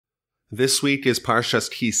This week is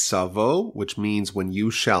Parshas Ki Savo, which means when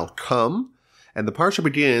you shall come. And the parsha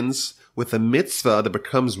begins with a mitzvah that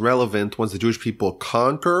becomes relevant once the Jewish people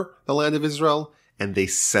conquer the land of Israel and they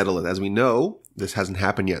settle it. As we know, this hasn't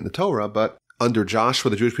happened yet in the Torah, but under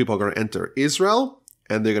Joshua, the Jewish people are going to enter Israel,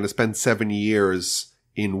 and they're going to spend 7 years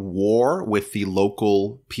in war with the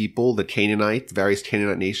local people, the Canaanite, various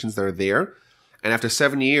Canaanite nations that are there. And after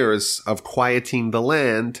 7 years of quieting the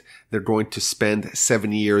land, they're going to spend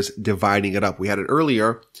 7 years dividing it up. We had it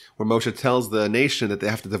earlier where Moshe tells the nation that they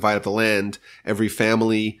have to divide up the land. Every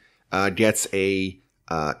family gets a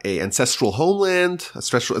ancestral homeland, a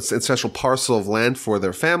special ancestral parcel of land for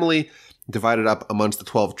their family, divided up amongst the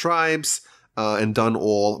 12 tribes, and done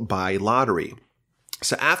all by lottery.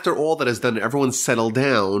 So after all that is done, everyone's settled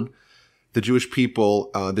down, the Jewish people,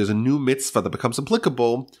 there's a new mitzvah that becomes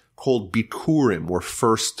applicable called bikurim, or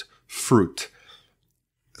first fruit.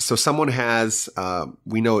 So someone has,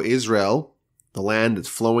 we know Israel, the land is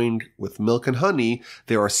flowing with milk and honey.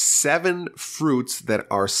 There are 7 fruits that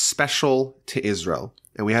are special to Israel.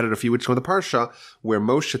 And we had it a few weeks ago in the Parsha, where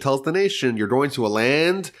Moshe tells the nation, you're going to a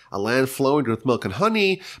land flowing with milk and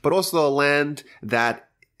honey, but also a land that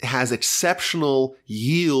has exceptional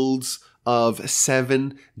yields of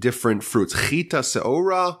 7 different fruits. Chita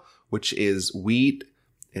seora, which is wheat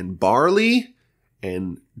and barley,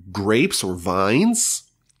 and grapes or vines,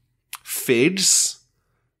 figs,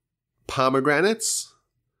 pomegranates,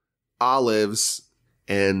 olives,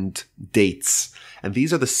 and dates. And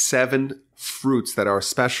these are the 7 fruits that are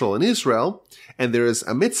special in Israel. And there is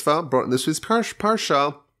a mitzvah brought in this week's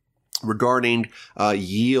parsha regarding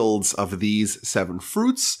yields of these 7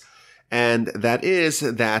 fruits. And that is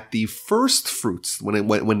that the first fruits,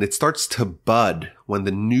 when it starts to bud, when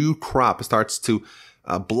the new crop starts to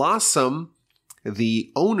blossom,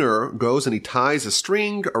 the owner goes and he ties a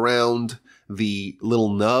string around the little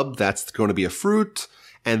nub that's going to be a fruit.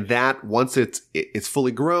 And that once it's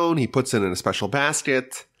fully grown, he puts it in a special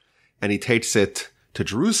basket and he takes it to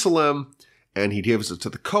Jerusalem and he gives it to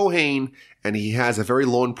the Kohen, and he has a very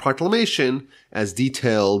long proclamation as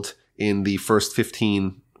detailed in the first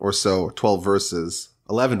 15 or so,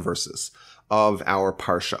 11 verses of our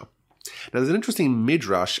Parsha. Now, there's an interesting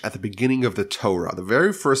midrash at the beginning of the Torah. The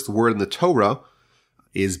very first word in the Torah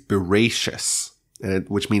is Bereshis,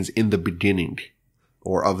 which means in the beginning,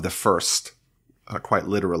 or of the first, quite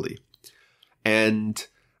literally. And,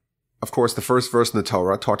 of course, the first verse in the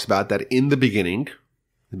Torah talks about that in the beginning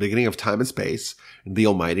of time and space, the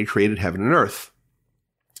Almighty created heaven and earth.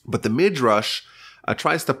 But the midrash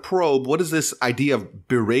tries to probe what is this idea of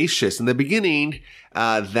Bereshis in the beginning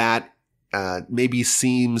that maybe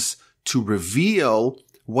seems to reveal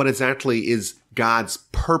what exactly is God's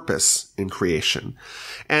purpose in creation.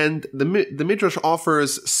 And the Midrash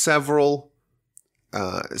offers several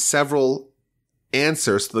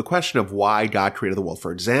answers to the question of why God created the world.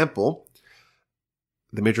 For example,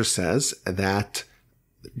 the Midrash says that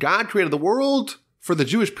God created the world for the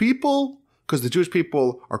Jewish people because the Jewish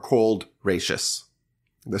people are called rachis.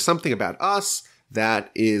 There's something about us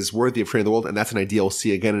that is worthy of creating the world, and that's an idea we'll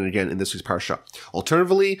see again and again in this week's Parsha.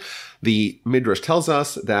 Alternatively, the Midrash tells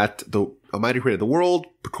us that the Almighty created the world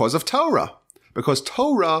because of Torah, because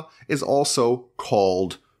Torah is also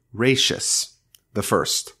called Rashis, the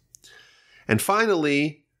first. And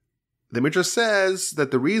finally, the Midrash says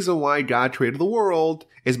that the reason why God created the world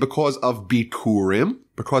is because of Bikurim,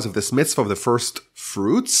 because of this mitzvah of the first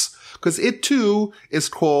fruits, because it too is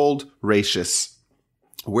called Rashis.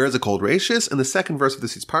 Where is it called Rashis? In the second verse of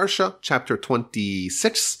this week's Parsha, chapter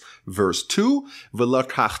 26, verse 2,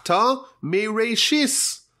 V'lakachta me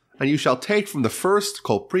Rashis, and you shall take from the first,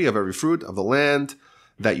 called pri, of every fruit of the land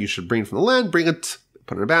that you should bring from the land, bring it,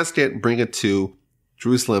 put it in a basket, bring it to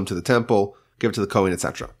Jerusalem, to the temple, give it to the Kohen,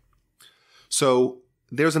 etc. So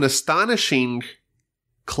there's an astonishing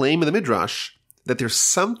claim in the Midrash that there's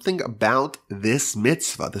something about this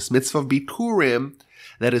mitzvah of Bikurim,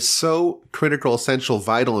 that is so critical, essential,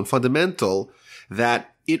 vital, and fundamental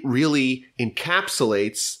that it really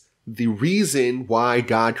encapsulates the reason why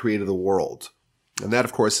God created the world. And that,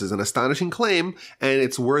 of course, is an astonishing claim, and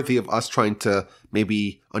it's worthy of us trying to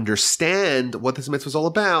maybe understand what this mitzvah is all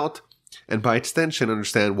about, and by extension,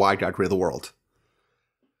 understand why God created the world.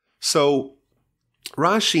 So,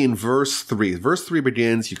 Rashi in verse 3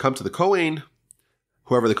 begins, you come to the Kohen,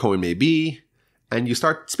 whoever the Kohen may be, and you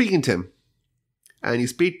start speaking to him. And you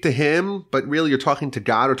speak to him, but really you're talking to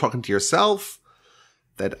God or talking to yourself,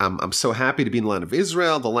 that I'm so happy to be in the land of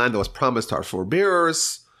Israel, the land that was promised to our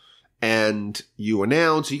forebears. And you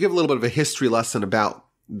give a little bit of a history lesson about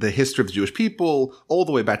the history of the Jewish people, all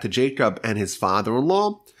the way back to Jacob and his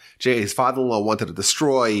father-in-law. His father-in-law wanted to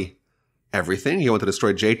destroy everything. He wanted to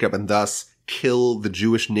destroy Jacob and thus kill the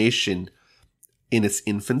Jewish nation in its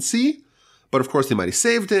infancy. But of course, the Almighty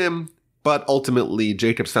saved him. But ultimately,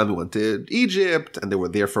 Jacob's family went to Egypt, and they were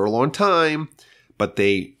there for a long time. But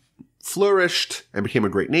they flourished and became a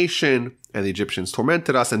great nation, and the Egyptians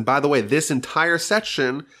tormented us. And by the way, this entire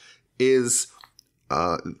section is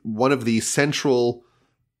one of the central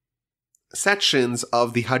sections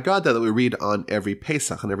of the Haggadah that we read on every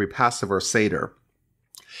Pesach, on every Passover Seder.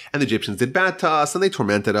 And the Egyptians did bad to us, and they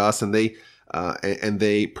tormented us, and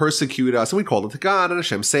they persecuted us, and we called it to God, and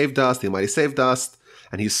Hashem saved us, the Almighty saved us,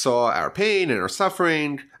 and He saw our pain and our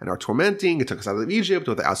suffering and our tormenting. He took us out of Egypt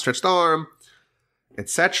with the outstretched arm,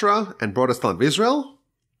 etc., and brought us to the land of Israel,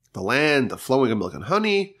 the land of flowing of milk and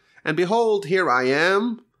honey. And behold, here I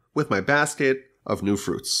am with my basket of new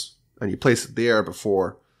fruits. And you place it there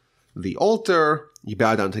before the altar, you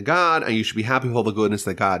bow down to God, and you should be happy with all the goodness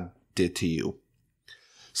that God did to you.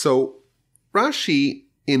 So Rashi,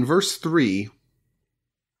 in verse 3,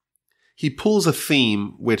 he pulls a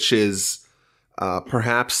theme which is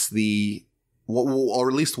perhaps or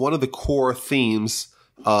at least one of the core themes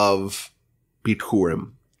of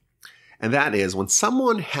Bikurim. And that is, when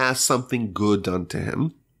someone has something good done to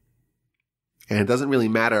him, and it doesn't really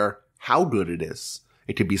matter how good it is,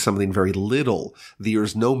 it could be something very little.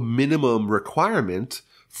 There's no minimum requirement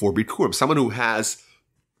for Bikurim. Someone who has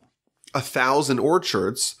 1,000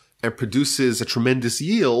 orchards and produces a tremendous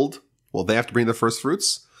yield, well, they have to bring the first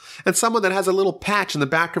fruits. And someone that has a little patch in the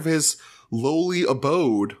back of his lowly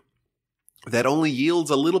abode that only yields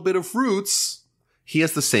a little bit of fruits, he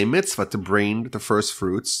has the same mitzvah to bring the first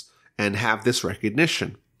fruits and have this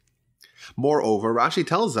recognition. Moreover, Rashi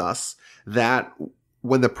tells us that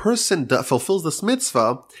when the person fulfills this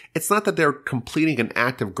mitzvah, it's not that they're completing an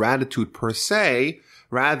act of gratitude per se,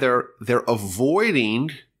 rather they're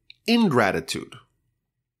avoiding ingratitude.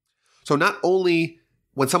 So not only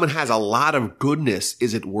when someone has a lot of goodness,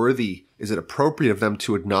 is it worthy, is it appropriate of them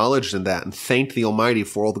to acknowledge that and thank the Almighty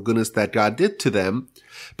for all the goodness that God did to them,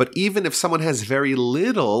 but even if someone has very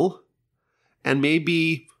little, and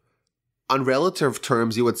maybe on relative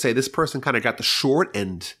terms, you would say this person kind of got the short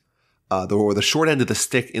end, or the short end of the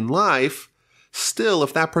stick in life, still,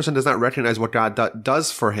 if that person does not recognize what God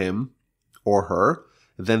does for him or her,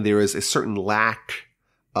 then there is a certain lack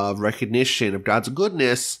of recognition of God's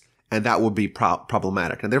goodness, and that would be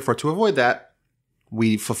problematic. And therefore, to avoid that,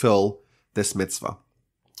 we fulfill this mitzvah.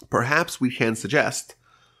 Perhaps we can suggest,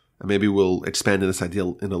 and maybe we'll expand on this idea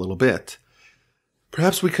in a little bit,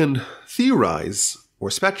 perhaps we can theorize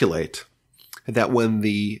or speculate that when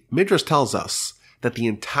the Midrash tells us that the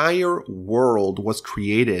entire world was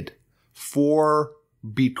created for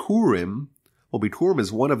Bikurim, well, Bikurim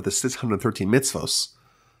is one of the 613 mitzvos,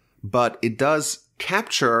 but it does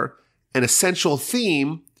capture an essential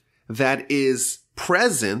theme that is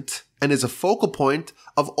present and is a focal point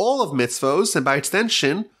of all of mitzvos, and by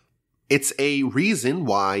extension, it's a reason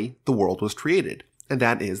why the world was created. And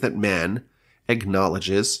that is that man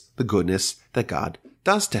acknowledges the goodness that God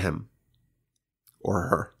does to him or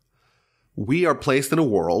her. We are placed in a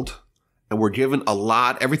world and we're given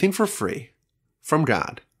everything for free from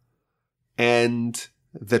God. And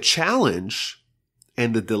the challenge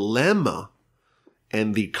and the dilemma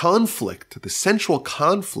and the conflict, the central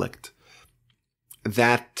conflict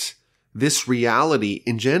that this reality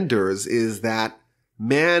engenders is that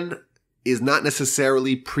man is not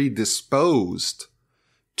necessarily predisposed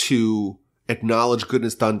to acknowledge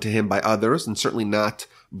goodness done to him by others, and certainly not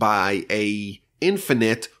by a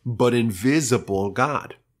infinite but invisible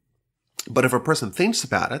God. But if a person thinks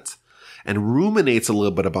about it and ruminates a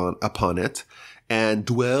little bit upon it and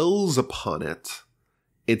dwells upon it,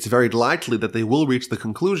 it's very likely that they will reach the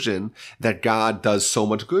conclusion that God does so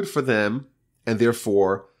much good for them, and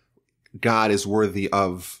therefore God is worthy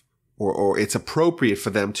of, or it's appropriate for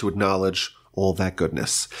them to acknowledge all that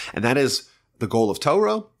goodness. And that is the goal of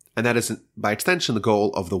Torah, and that is, by extension, the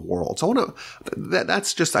goal of the world. So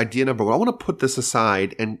that's just idea number one. I want to put this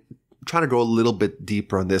aside and try to go a little bit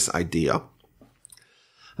deeper on this idea.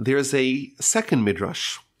 There's a second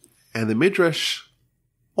midrash, and the midrash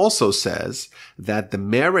also says that the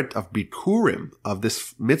merit of Bikurim, of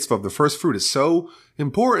this mitzvah of the first fruit, is so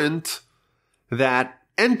important that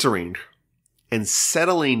entering and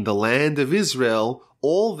settling the land of Israel,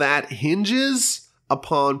 all that hinges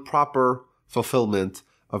upon proper fulfillment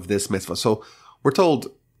of this mitzvah. So we're told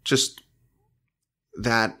just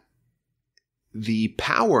that the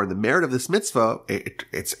power and the merit of this mitzvah,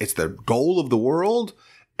 it's the goal of the world,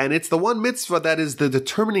 and it's the one mitzvah that is the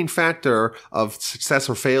determining factor of success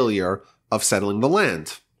or failure of settling the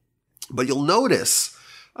land. But you'll notice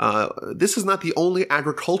this is not the only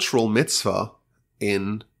agricultural mitzvah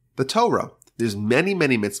in the Torah. There's many,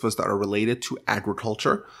 many mitzvahs that are related to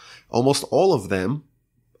agriculture. Almost all of them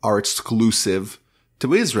are exclusive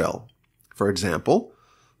to Israel. For example,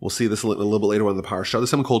 we'll see this a little bit later on in the parsha. There's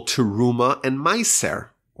something called teruma and meiser,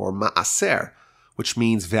 or maaser, which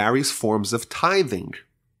means various forms of tithing.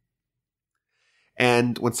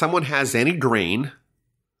 And when someone has any grain,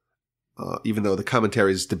 even though the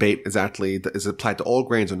commentaries debate exactly, is it applied to all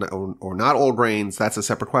grains or not all grains, that's a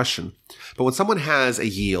separate question. But when someone has a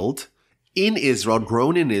yield in Israel,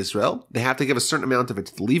 grown in Israel, they have to give a certain amount of it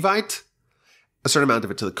to the Levite, a certain amount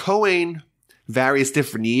of it to the Kohen, various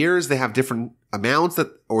different years. They have different amounts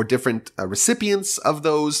or different recipients of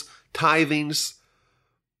those tithings.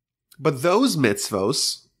 But those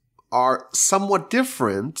mitzvos are somewhat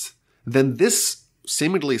different than this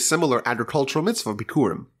seemingly similar agricultural mitzvah,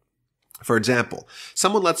 bikurim. For example,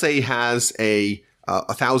 someone, let's say, has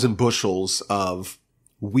 1,000 bushels of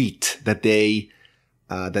wheat that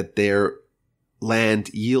their land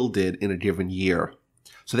yielded in a given year.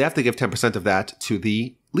 So they have to give 10% of that to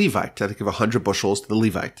the Levite. They have to give 100 bushels to the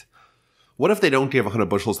Levite. What if they don't give 100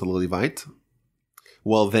 bushels to the Levite?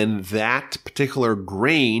 Well, then that particular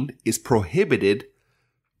grain is prohibited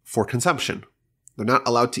for consumption. They're not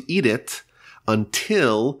allowed to eat it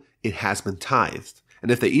until it has been tithed. And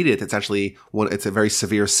if they eat it, it's a very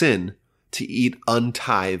severe sin to eat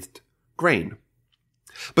untithed grain.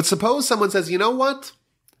 But suppose someone says, you know what?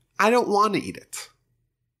 I don't want to eat it.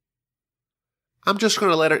 I'm just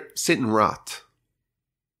going to let it sit and rot.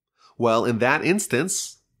 Well, in that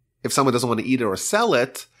instance, if someone doesn't want to eat it or sell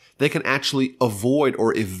it, they can actually avoid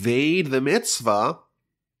or evade the mitzvah,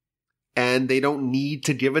 and they don't need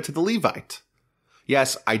to give it to the Levite.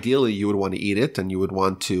 Yes, ideally you would want to eat it and you would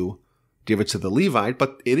want to give it to the Levite,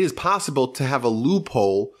 but it is possible to have a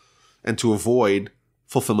loophole and to avoid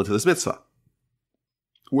fulfillment of this mitzvah.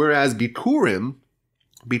 Whereas bikurim,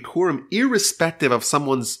 irrespective of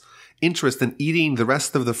someone's interest in eating the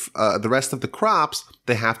rest of the crops,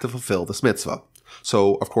 they have to fulfill this mitzvah.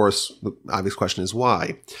 So, of course, the obvious question is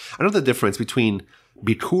why. I know the difference between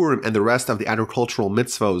bikurim and the rest of the agricultural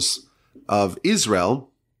mitzvos of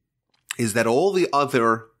Israel is that all the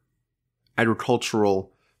other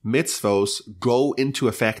agricultural mitzvos go into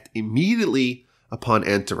effect immediately upon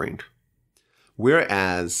entering.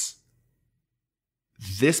 Whereas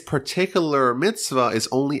this particular mitzvah is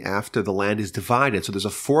only after the land is divided. So there's a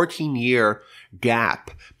 14-year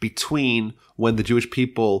gap between when the Jewish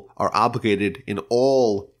people are obligated in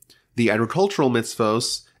all the agricultural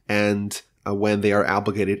mitzvos and when they are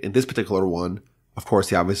obligated in this particular one. Of course,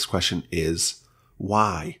 the obvious question is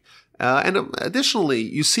why? And additionally,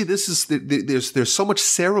 you see, there's so much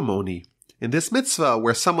ceremony in this mitzvah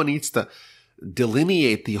where someone needs to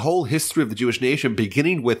delineate the whole history of the Jewish nation,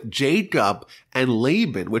 beginning with Jacob and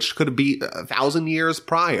Laban, which could be 1,000 years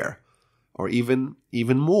prior, or even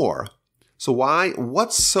more. So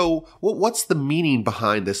what's the meaning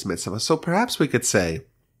behind this mitzvah? So perhaps we could say,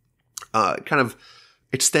 kind of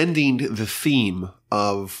extending the theme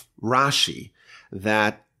of Rashi,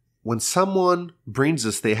 that when someone brings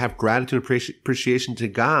us, they have gratitude and appreciation to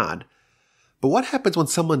God. But what happens when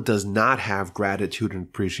someone does not have gratitude and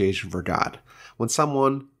appreciation for God? When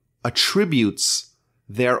someone attributes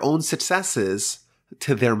their own successes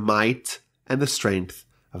to their might and the strength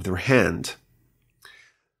of their hand.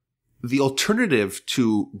 The alternative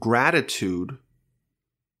to gratitude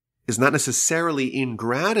is not necessarily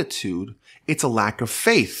ingratitude, it's a lack of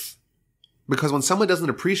faith. Because when someone doesn't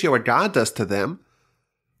appreciate what God does to them,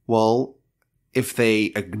 well, if they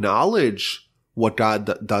acknowledge what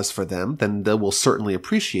God does for them, then they will certainly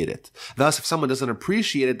appreciate it. Thus, if someone doesn't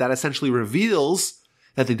appreciate it, that essentially reveals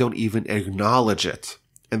that they don't even acknowledge it.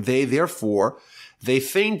 And they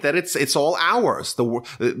think that it's all ours.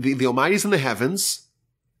 The Almighty's in the heavens,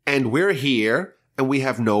 and we're here, and we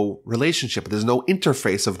have no relationship. There's no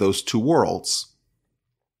interface of those two worlds.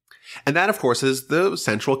 And that, of course, is the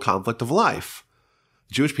central conflict of life.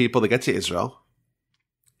 Jewish people, they get to Israel,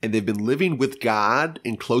 and they've been living with God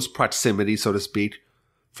in close proximity, so to speak,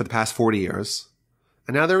 for the past 40 years.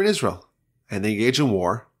 And now they're in Israel, and they engage in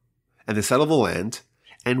war, and they settle the land,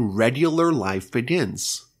 and regular life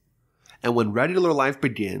begins. And when regular life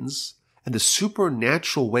begins, and the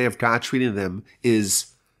supernatural way of God treating them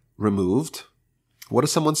is removed, what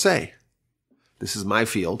does someone say? This is my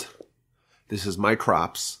field. This is my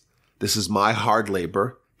crops. This is my hard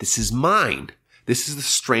labor. This is mine. This is the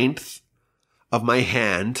strength of my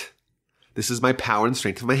hand. This is my power and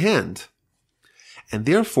strength of my hand. And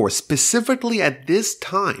therefore, specifically at this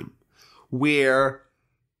time, where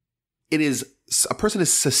a person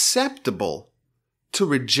is susceptible to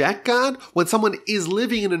reject God, when someone is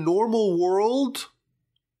living in a normal world,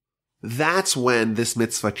 that's when this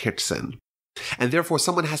mitzvah kicks in. And therefore,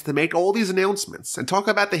 someone has to make all these announcements and talk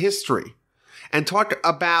about the history and talk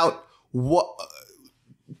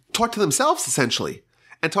to themselves, essentially,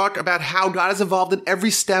 and talk about how God is involved in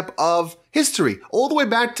every step of history, all the way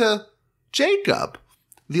back to Jacob.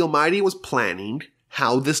 The Almighty was planning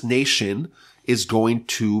how this nation is going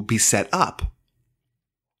to be set up.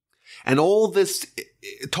 And all this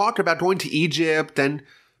talk about going to Egypt and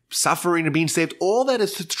suffering and being saved, all that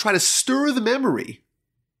is to try to stir the memory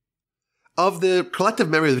of the collective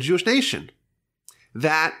memory of the Jewish nation,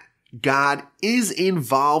 that God is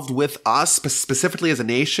involved with us, specifically as a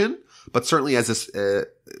nation, but certainly as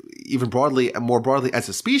even more broadly as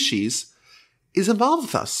a species, is involved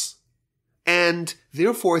with us. And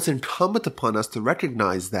therefore, it's incumbent upon us to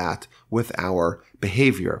recognize that with our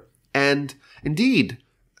behavior. And indeed,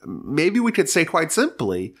 maybe we could say quite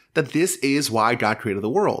simply that this is why God created the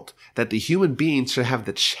world, that the human beings should have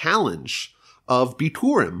the challenge of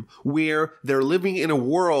Bikurim, where they're living in a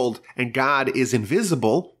world and God is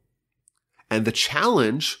invisible. And the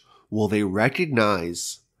challenge, will they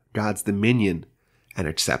recognize God's dominion and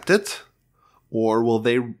accept it? Or will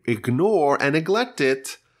they ignore and neglect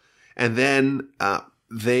it? And then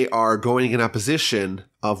they are going in opposition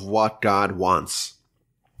of what God wants.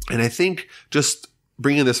 And I think, just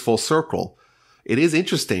bringing this full circle, it is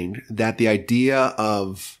interesting that the idea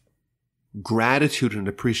of gratitude and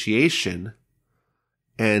appreciation,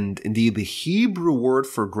 and indeed the Hebrew word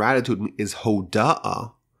for gratitude is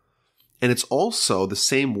hoda'ah, and it's also the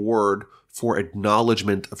same word for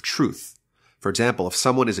acknowledgement of truth. For example, if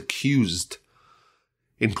someone is accused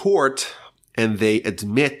in court and they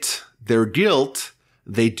admit their guilt,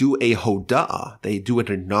 they do a hoda'ah, they do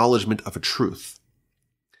an acknowledgement of a truth.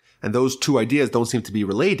 And those two ideas don't seem to be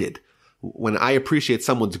related. When I appreciate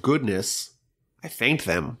someone's goodness, I thank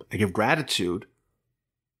them, I give gratitude,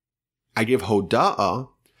 I give hoda'ah,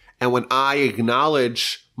 and when I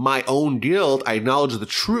acknowledge my own guilt, I acknowledge the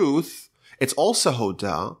truth, it's also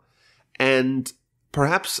hoda'ah, and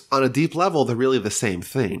perhaps on a deep level, they're really the same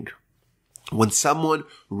thing. When someone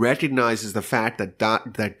recognizes the fact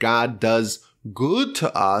that God does good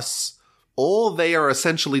to us, all they are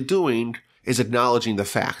essentially doing is acknowledging the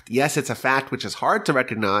fact. Yes, it's a fact which is hard to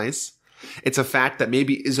recognize. It's a fact that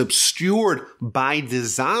maybe is obscured by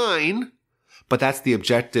design, but that's the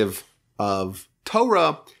objective of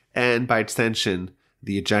Torah, and by extension,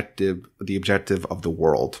 the objective of the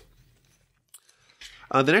world.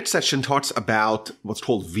 The next section talks about what's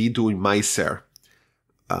called vidui meiser.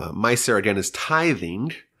 Meiser, again, is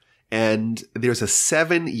tithing, and there's a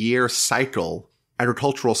 7-year cycle,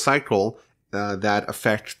 agricultural cycle, that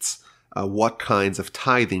affects what kinds of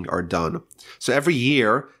tithing are done. So every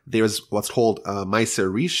year, there's what's called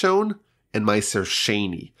Meiser Rishon and Meiser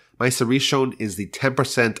Sheni. Meiser Rishon is the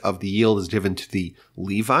 10% of the yield is given to the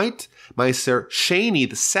Levite. Meiser Sheni,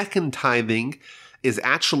 the second tithing, is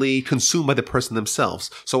actually consumed by the person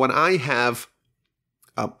themselves. So when I have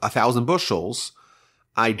 1,000 bushels,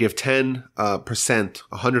 I give 10%,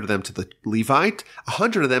 100 of them to the Levite.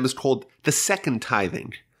 100 of them is called the second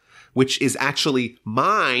tithing, which is actually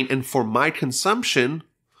mine and for my consumption,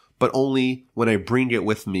 but only when I bring it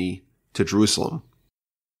with me to Jerusalem.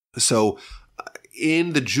 So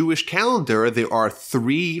in the Jewish calendar, there are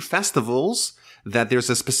 3 festivals that there's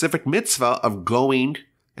a specific mitzvah of going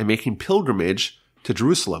and making pilgrimage to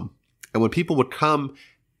Jerusalem. And when people would come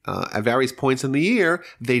at various points in the year,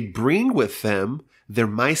 they'd bring with them their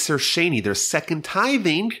Meiser Sheni, their second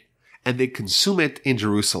tithing, and they'd consume it in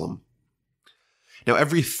Jerusalem. Now,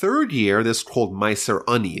 every third year, this is called Meiser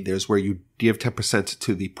Ani. There's where you give 10%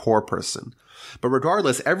 to the poor person. But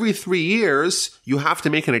regardless, every 3 years, you have to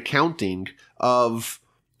make an accounting of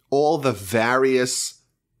all the various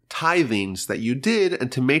tithings that you did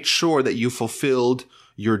and to make sure that you fulfilled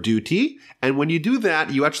your duty. And when you do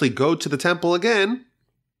that, you actually go to the temple again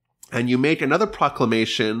and you make another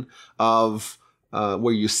proclamation of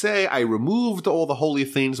where you say, I removed all the holy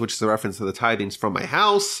things, which is a reference to the tithings from my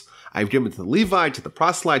house. I've given to the Levite, to the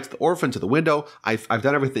proselyte, to the orphan, to the widow. I've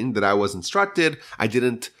done everything that I was instructed. I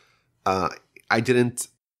didn't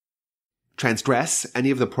transgress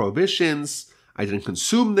any of the prohibitions. I didn't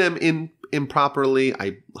consume them improperly.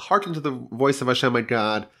 I hearkened to the voice of Hashem my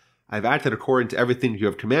God. I've acted according to everything you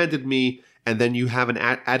have commanded me. And then you have an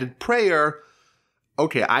added prayer.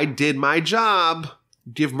 Okay, I did my job.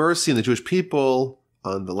 Give mercy on the Jewish people,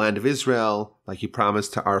 on the land of Israel, like you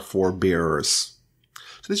promised to our forebearers.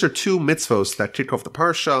 So these are 2 mitzvos that kick off the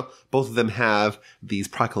parsha. Both of them have these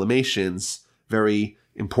proclamations, very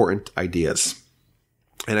important ideas.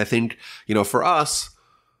 And I think, for us,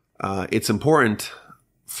 it's important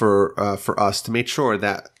for us to make sure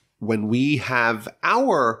that when we have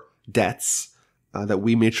our debts, that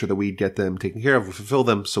we make sure that we get them taken care of, we fulfill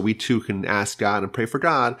them, so we too can ask God and pray for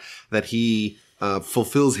God that He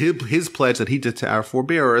fulfills His pledge that He did to our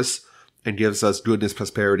forebearers and gives us goodness,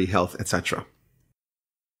 prosperity, health, etc.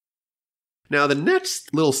 Now, the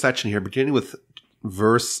next little section here, beginning with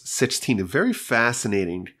verse 16, a very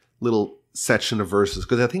fascinating little section of verses,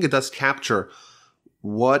 because I think it does capture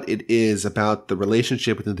what it is about the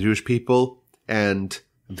relationship between the Jewish people and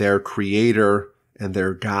their Creator and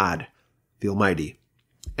their God, the Almighty.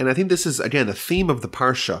 And I think this is, again, the theme of the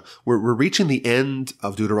Parsha. We're reaching the end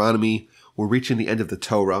of Deuteronomy. We're reaching the end of the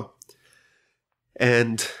Torah.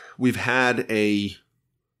 And we've had an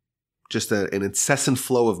incessant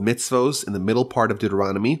flow of mitzvos in the middle part of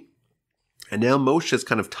Deuteronomy. And now Moshe is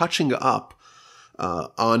kind of touching up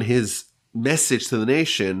on his message to the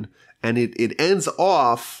nation. And it ends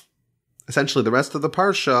off, essentially the rest of the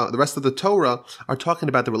Parsha, the rest of the Torah are talking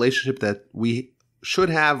about the relationship that we should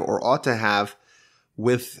have or ought to have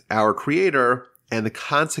with our Creator and the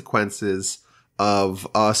consequences of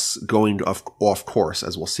us going off course,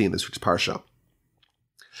 as we'll see in this week's Parsha.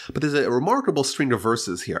 But there's a remarkable string of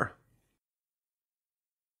verses here.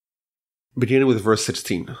 Beginning with verse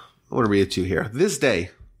 16. I want to read it to you here. This day,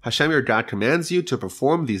 Hashem your God commands you to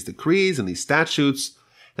perform these decrees and these statutes,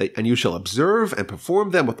 and you shall observe and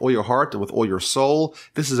perform them with all your heart and with all your soul.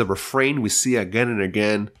 This is a refrain we see again and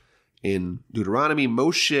again in Deuteronomy.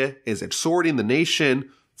 Moshe is exhorting the nation,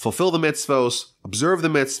 fulfill the mitzvos, observe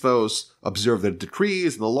the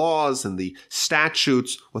decrees and the laws and the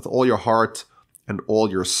statutes with all your heart and all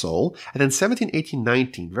your soul. And then 17, 18,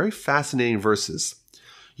 19, very fascinating verses.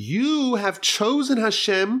 You have chosen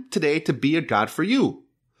Hashem today to be a God for you,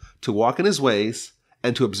 to walk in His ways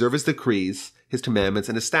and to observe His decrees, His commandments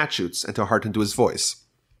and His statutes, and to hearken to His voice.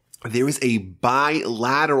 There is a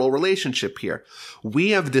bilateral relationship here.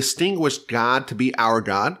 We have distinguished God to be our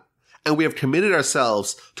God, and we have committed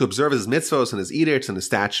ourselves to observe His mitzvos and His edicts and His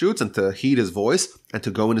statutes, and to heed His voice, and to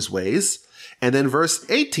go in His ways. And then verse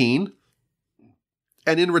 18,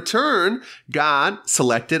 and in return, God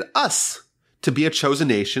selected us to be a chosen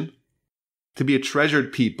nation, to be a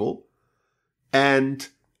treasured people, and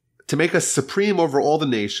to make us supreme over all the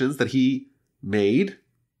nations that He made,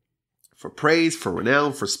 for praise, for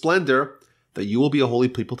renown, for splendor, that you will be a holy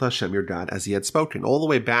people to Hashem your God, as He had spoken. All the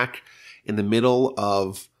way back in the middle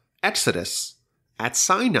of Exodus, at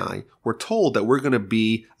Sinai, we're told that we're going to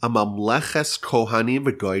be a mamleches kohanim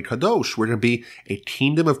v'goy kadosh. We're going to be a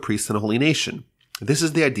kingdom of priests and a holy nation. This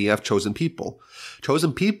is the idea of chosen people.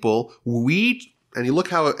 Chosen people, and you look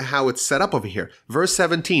how it's set up over here. Verse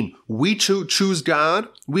 17, we choose God,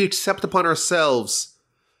 we accept upon ourselves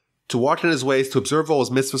to walk in His ways, to observe all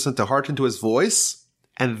His mitzvahs, and to hearken to His voice.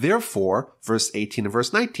 And therefore, verse 18 and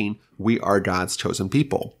verse 19, we are God's chosen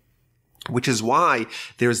people. Which is why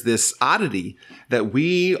there's this oddity that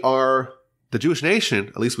we are the Jewish nation,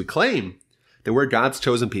 at least we claim, that we're God's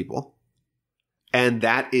chosen people. And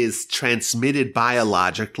that is transmitted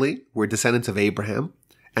biologically. We're descendants of Abraham.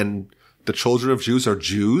 And the children of Jews are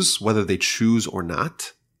Jews, whether they choose or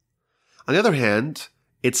not. On the other hand,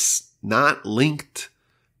 it's not linked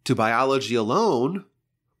to biology alone,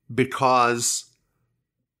 because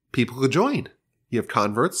people could join. You have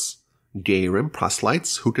converts, Gerim,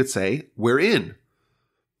 proselytes, who could say, we're in.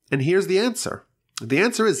 And here's the answer. The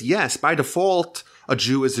answer is yes, by default, a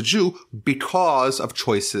Jew is a Jew because of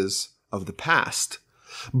choices of the past.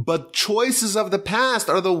 But choices of the past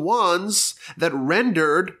are the ones that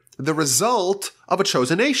rendered the result of a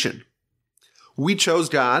chosen nation. We chose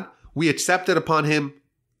God. We accepted upon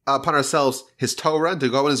ourselves His Torah, and to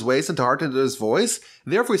go in His ways and to hearken to His voice.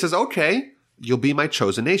 Therefore, He says, okay, you'll be my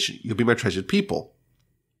chosen nation. You'll be my treasured people.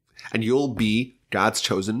 And you'll be God's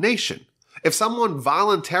chosen nation. If someone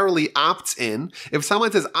voluntarily opts in, if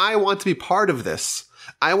someone says, I want to be part of this,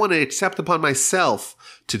 I want to accept upon myself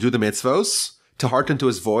to do the mitzvos, to hearken to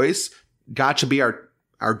His voice, God should be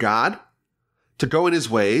our God, to go in His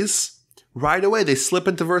ways, right away they slip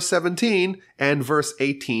into verse 17, and verse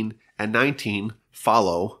 18 and 19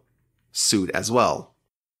 follow suit as well.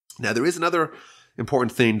 Now, there is another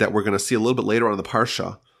important thing that we're going to see a little bit later on in the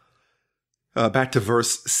Parsha. Back to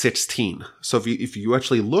verse 16. So if you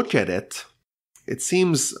actually look at it, it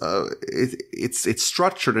seems it's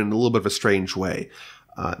structured in a little bit of a strange way.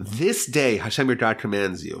 This day, Hashem your God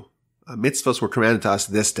commands you. Mitzvahs were commanded to us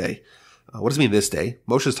this day. What does it mean this day?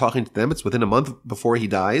 Moshe is talking to them. It's within a month before he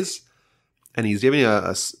dies. And he's giving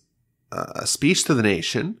a speech to the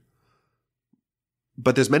nation.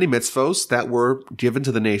 But there's many mitzvos that were given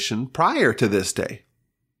to the nation prior to this day.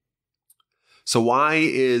 So why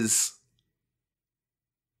is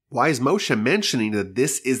Moshe mentioning that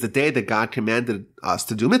this is the day that God commanded us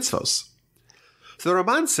to do mitzvos? So the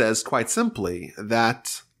Ramban says quite simply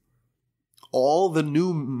that all the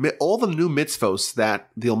new mitzvos that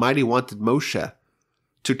the Almighty wanted Moshe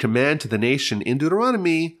to command to the nation in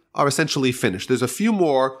Deuteronomy are essentially finished. There's a few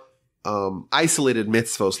more isolated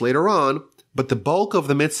mitzvos later on, but the bulk of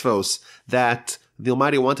the mitzvos that the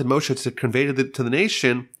Almighty wanted Moshe to convey to the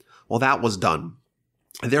nation, well, that was done.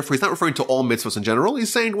 And therefore, he's not referring to all mitzvos in general.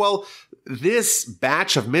 He's saying, well, this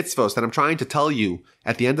batch of mitzvos that I'm trying to tell you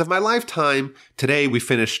at the end of my lifetime, today we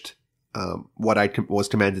finished what I was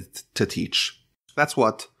commanded to teach. That's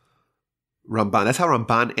how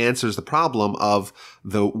Ramban answers the problem of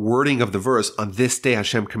the wording of the verse, on this day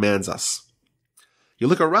Hashem commands us. You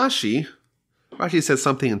look at Rashi says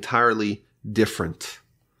something entirely different.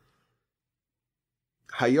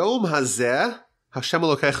 Hayom hazeh Hashem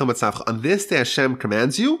Elokecha Matzavcha. On this day Hashem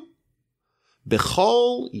commands you,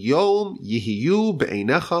 Bechol Yom Yihiyu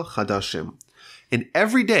Be'einecha Chadashim. In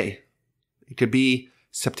every day, it could be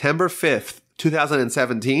September 5th,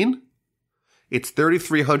 2017. It's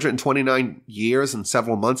 3,329 years and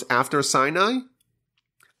several months after Sinai.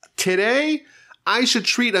 Today, I should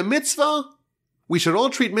treat a mitzvah. We should all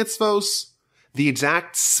treat mitzvos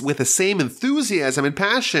with the same enthusiasm and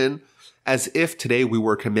passion as if today we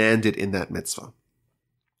were commanded in that mitzvah.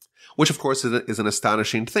 Which, of course, is an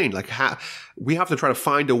astonishing thing. We have to try to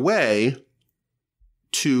find a way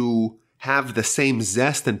to have the same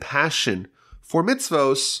zest and passion for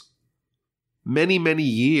mitzvos many, many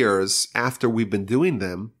years after we've been doing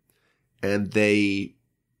them, and they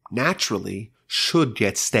naturally should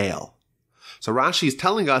get stale. So Rashi is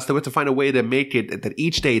telling us that we have to find a way to make it that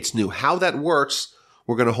each day it's new. How that works,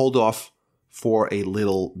 we're going to hold off for a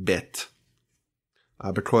little bit.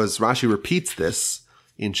 Because Rashi repeats this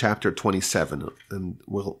in chapter 27, and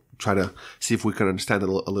we'll try to see if we can understand it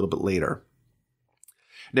a little bit later.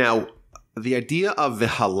 Now, the idea of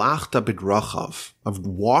v'halachta b'drachav, of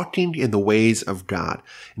walking in the ways of God.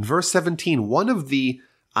 In verse 17, one of the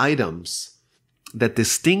items that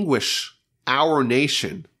distinguish our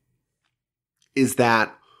nation is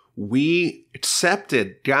that we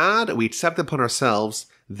accepted God, we accepted upon ourselves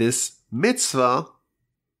this mitzvah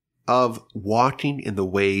of walking in the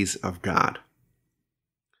ways of God.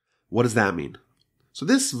 What does that mean? So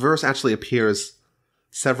this verse actually appears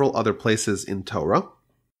several other places in Torah.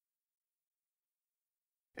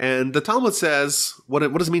 And the Talmud says, what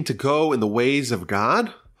does it mean to go in the ways of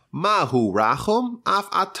God? Mahu rachum, af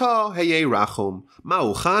ato heye rachum,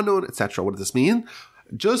 mahu chanun, etc. What does this mean?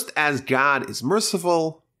 Just as God is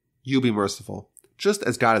merciful, you be merciful. Just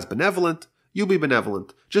as God is benevolent, you be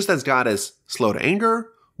benevolent. Just as God is slow to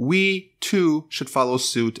anger, we too should follow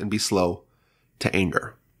suit and be slow to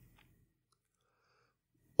anger.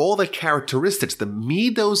 All the characteristics, the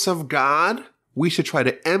midos of God, we should try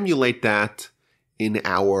to emulate that in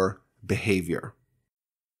our behavior.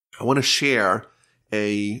 I want to share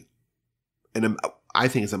I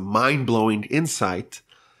think it's a mind-blowing insight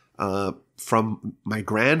from my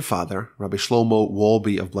grandfather, Rabbi Shlomo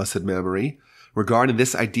Wolbe of blessed memory, regarding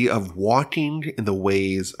this idea of walking in the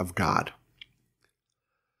ways of God.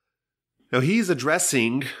 Now, he's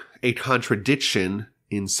addressing a contradiction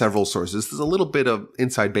in several sources. There's a little bit of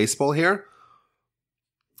inside baseball here,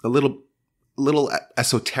 a little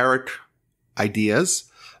esoteric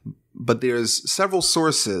ideas, but there's several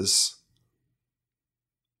sources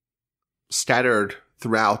scattered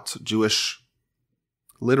throughout Jewish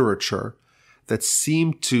literature that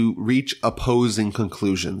seem to reach opposing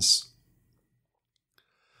conclusions.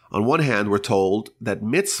 On one hand, we're told that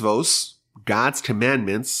mitzvos, God's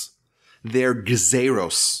commandments, they're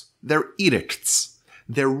gezeros, they're edicts.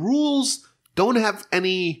 Their rules don't have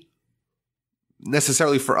any,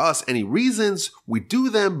 necessarily for us, any reasons. We do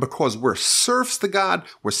them because we're serfs to God,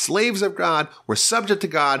 we're slaves of God, we're subject to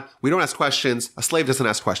God. We don't ask questions. A slave doesn't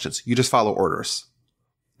ask questions. You just follow orders.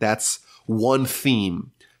 That's one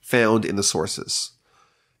theme found in the sources.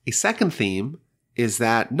 A second theme is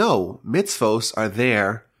that no, mitzvos are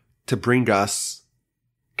there to bring us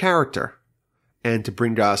character and to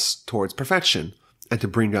bring us towards perfection and to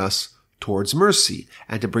bring us towards mercy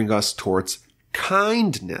and to bring us towards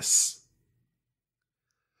kindness.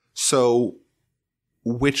 So,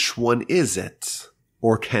 which one is it?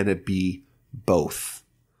 Or can it be both?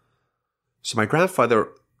 So my grandfather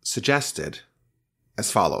suggested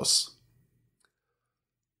as follows.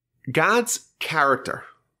 God's character,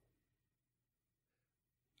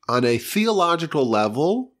 on a theological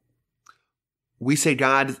level, we say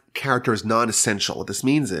God's character is non-essential. What this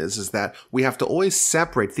means is that we have to always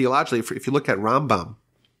separate theologically. If you look at Rambam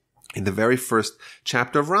In the very first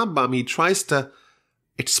chapter of Rambam, he tries to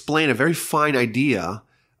explain a very fine idea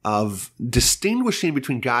of distinguishing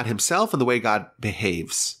between God himself and the way God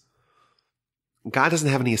behaves. God doesn't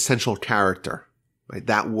have any essential character, right?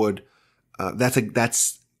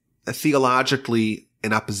 That's theologically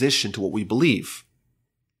in opposition to what we believe.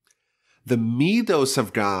 The midos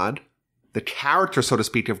of God, the character, so to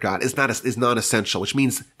speak, of God is non-essential, which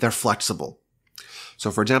means they're flexible. So,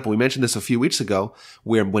 for example, we mentioned this a few weeks ago,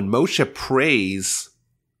 where when Moshe prays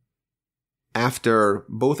after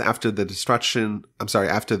the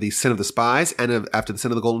sin of the spies and after the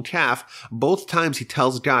sin of the golden calf, both times he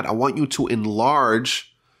tells God, I want you to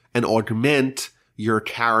enlarge and augment your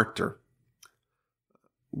character,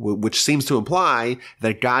 which seems to imply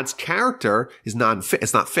that God's character is not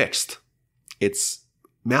fixed. It's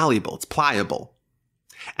malleable. It's pliable.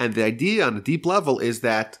 And the idea on a deep level is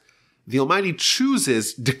that the Almighty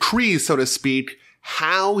decrees, so to speak,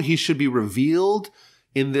 how he should be revealed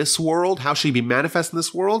in this world, how should he be manifest in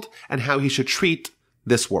this world, and how he should treat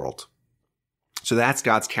this world. So that's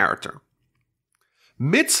God's character.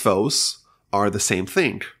 Mitzvos are the same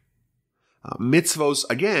thing. Mitzvos,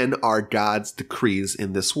 again, are God's decrees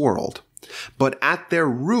in this world. But at their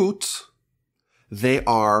root, they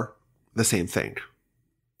are the same thing.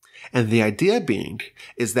 And the idea being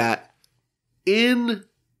is that in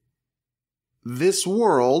this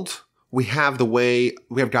world, we have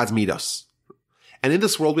God's midos. And in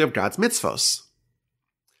this world, we have God's mitzvos.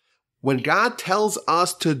 When God tells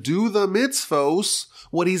us to do the mitzvos,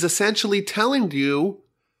 what he's essentially telling you,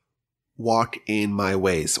 walk in my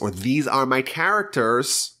ways, or these are my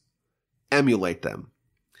characters, emulate them.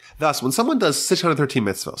 Thus, when someone does 613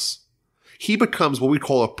 mitzvos, he becomes what we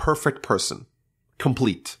call a perfect person,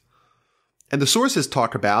 complete. And the sources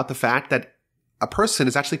talk about the fact that a person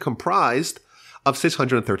is actually comprised of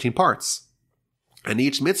 613 parts. And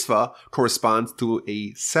each mitzvah corresponds to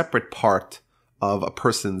a separate part of a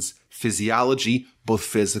person's physiology, both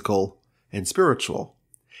physical and spiritual.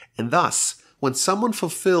 And thus, when someone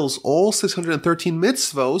fulfills all 613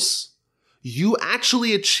 mitzvos, you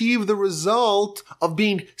actually achieve the result of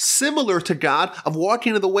being similar to God, of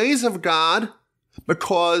walking in the ways of God,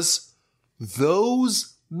 because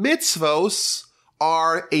those mitzvos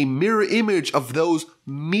are a mirror image of those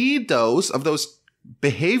midos, of those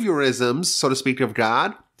behaviorisms, so to speak, of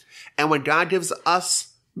God. And when God gives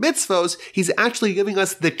us mitzvos, he's actually giving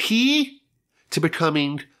us the key to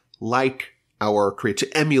becoming like our Creator,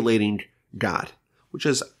 to emulating God, which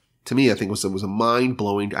is, to me, I think was a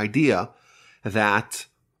mind-blowing idea that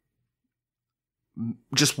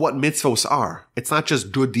just what mitzvos are. It's not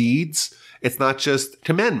just good deeds. It's not just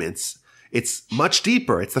commandments. It's much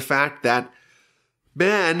deeper. It's the fact that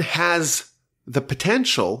man has the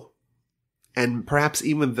potential and perhaps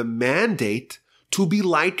even the mandate to be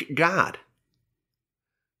like God.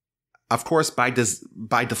 Of course, by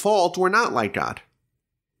default, we're not like God.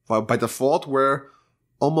 By default, we're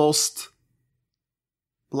almost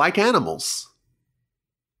like animals.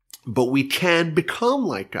 But we can become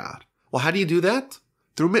like God. Well, how do you do that?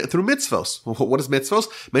 Through mitzvos. What is mitzvos?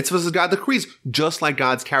 Mitzvos is God's decrees, just like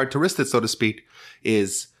God's characteristics, so to speak,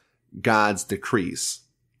 is God's decrees.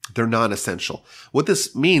 They're non-essential. What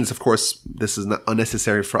this means, of course, this is not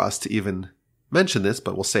unnecessary for us to even mention this,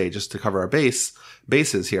 but we'll say just to cover our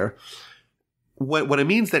bases here. What it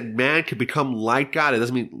means that man can become like God, it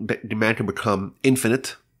doesn't mean that man can become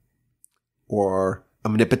infinite or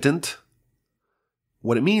omnipotent.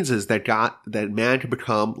 What it means is that man can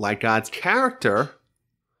become like God's character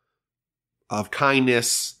of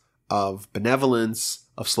kindness, of benevolence,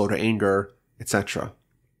 of slow to anger, etc.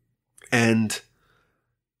 And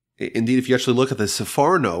indeed, if you actually look at the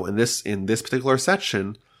Seforno in this particular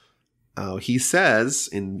section, he says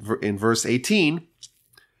in verse 18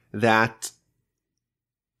 that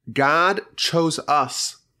God chose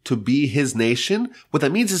us to be his nation. What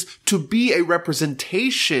that means is to be a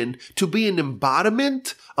representation, to be an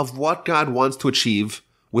embodiment of what God wants to achieve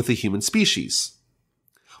with the human species.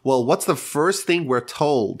 Well, what's the first thing we're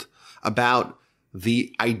told about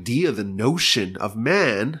the idea, the notion of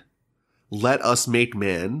man? Let us make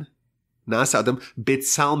man, Na'aseh Adam,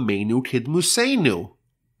 b'tzalmenu kidmusenu,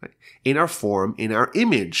 in our form, in our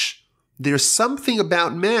image. There's something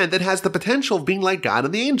about man that has the potential of being like God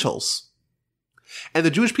and the angels. And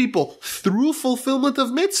the Jewish people, through fulfillment of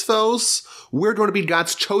mitzvos, we're going to be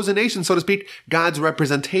God's chosen nation, so to speak, God's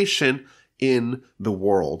representation in the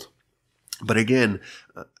world. But again,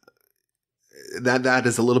 that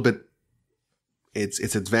is a little bit,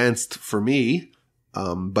 it's advanced for me,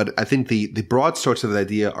 but I think the broad strokes of the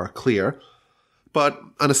idea are clear. But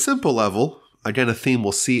on a simple level, again, a theme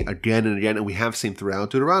we'll see again and again, and we have seen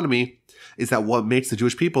throughout Deuteronomy, is that what makes the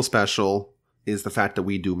Jewish people special is the fact that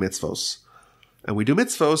we do mitzvos. And we do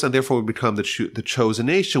mitzvos, and therefore we become the chosen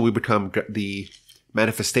nation. We become the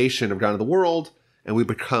manifestation of God in the world, and we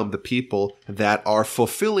become the people that are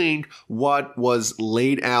fulfilling what was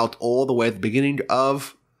laid out all the way at the beginning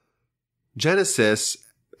of Genesis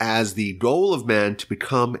as the goal of man to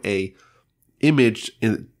become a image,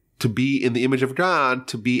 to be in the image of God,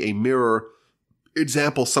 to be a mirror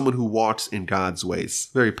example, someone who walks in God's ways.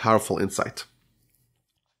 Very powerful insight.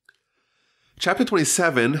 Chapter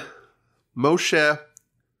 27, Moshe,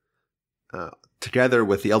 together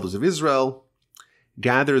with the elders of Israel,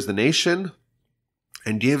 gathers the nation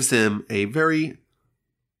and gives them a very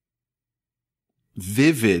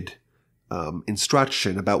vivid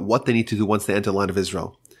instruction about what they need to do once they enter the land of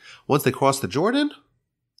Israel. Once they cross the Jordan,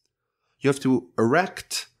 you have to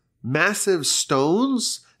erect massive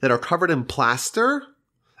stones that are covered in plaster,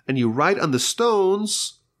 and you write on the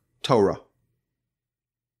stones Torah.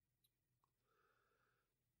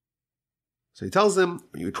 So he tells them,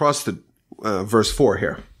 you cross the verse 4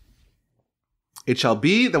 here. It shall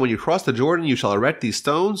be that when you cross the Jordan, you shall erect these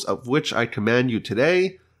stones, of which I command you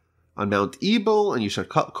today, on Mount Ebal, and you shall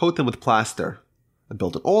coat them with plaster, and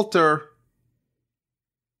build an altar.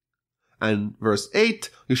 And verse 8,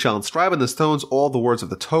 you shall inscribe on the stones all the words of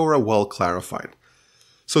the Torah well clarified.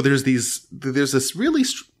 So there's this really,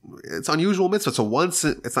 it's unusual mitzvah.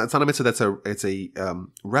 It's not a mitzvah it's a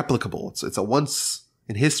replicable. It's a once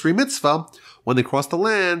in history mitzvah. When they cross the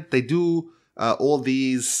land, they do all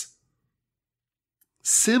these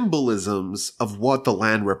symbolisms of what the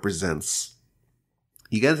land represents.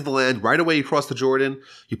 You get into the land, right away you cross the Jordan,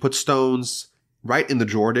 you put stones right in the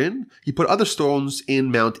Jordan, you put other stones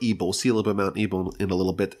in Mount Ebal. We'll see a little bit of Mount Ebal in a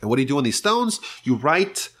little bit. And what do you do on these stones? You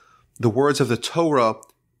write the words of the Torah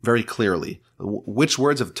very clearly. Which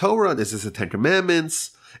words of Torah? Is this the Ten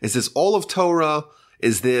Commandments? Is this all of Torah?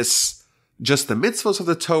 Is this just the mitzvahs of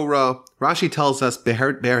the Torah? Rashi tells us,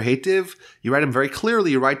 Be'er Hetiv, you write them very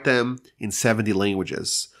clearly, you write them in 70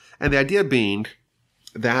 languages. And the idea being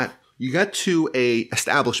that you get to a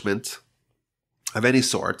establishment of any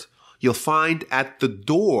sort, you'll find at the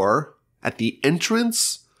door, at the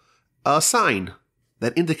entrance, a sign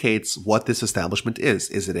that indicates what this establishment is.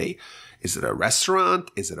 Is it a restaurant?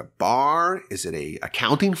 Is it a bar? Is it a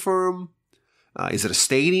accounting firm? Is it a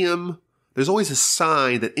stadium? There's always a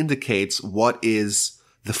sign that indicates what is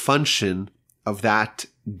the function of that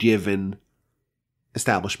given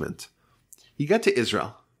establishment. You get to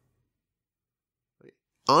Israel.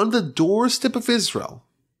 On the doorstep of Israel,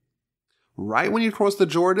 right when you cross the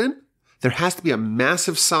Jordan, there has to be a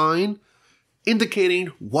massive sign indicating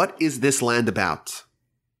what is this land about.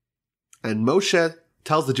 And Moshe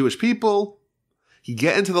tells the Jewish people, you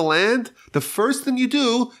get into the land, the first thing you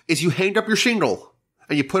do is you hang up your shingle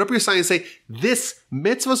and you put up your sign and say, this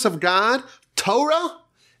mitzvahs of God, Torah,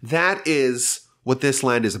 that is what this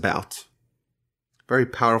land is about. Very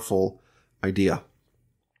powerful idea.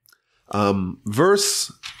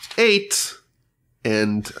 Verse 8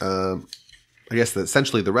 and I guess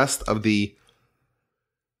essentially the rest of the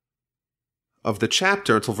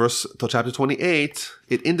chapter till chapter 28,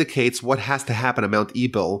 it indicates what has to happen at Mount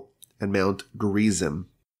Ebal and Mount Gerizim.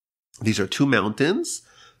 These are two mountains,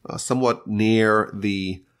 somewhat near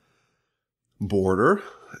the border,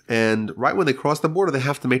 and right when they cross the border, they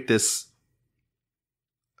have to make this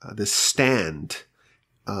stand.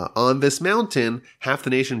 On this mountain, half the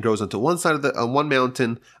nation goes onto one side of one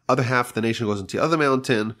mountain, other half of the nation goes into the other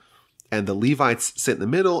mountain, and the Levites sit in the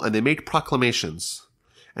middle, and they make proclamations,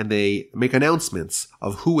 and they make announcements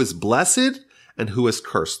of who is blessed and who is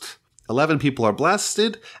cursed. 11 people are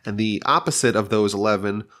blessed, and the opposite of those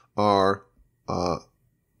 11 are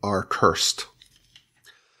cursed.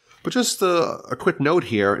 But just a quick note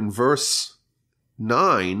here, in verse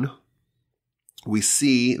 9, we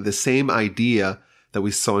see the same idea that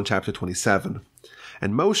we saw in chapter 27.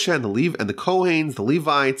 And Moshe and the Kohanes, the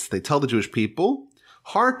Levites, they tell the Jewish people,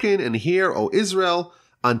 hearken and hear, O Israel,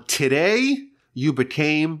 on today you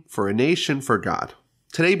became for a nation for God.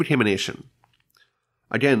 Today you became a nation.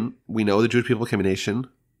 Again, we know the Jewish people became a nation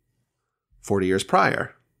 40 years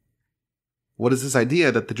prior. What is this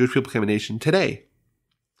idea that the Jewish people became a nation today?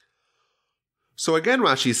 So again,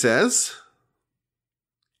 Rashi says,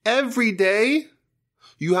 every day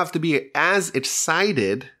you have to be as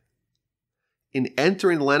excited in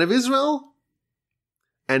entering the land of Israel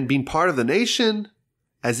and being part of the nation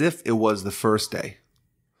as if it was the first day.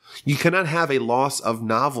 You cannot have a loss of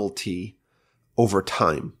novelty over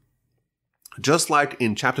time. Just like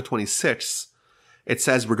in chapter 26, it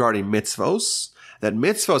says regarding mitzvos that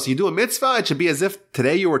mitzvah, so you do a mitzvah, it should be as if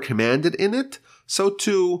today you were commanded in it. So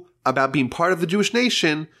too, about being part of the Jewish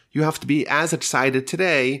nation, you have to be as excited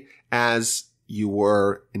today as you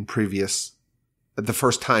were in the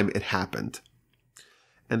first time it happened.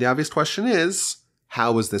 And the obvious question is,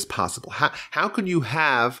 how is this possible? How can you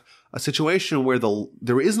have a situation where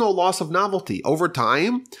there is no loss of novelty? Over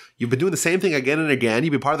time, you've been doing the same thing again and again.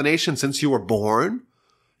 You've been part of the nation since you were born.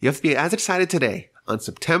 You have to be as excited today. On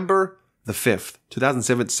September the 5th,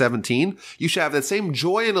 2017, you should have that same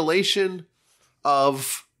joy and elation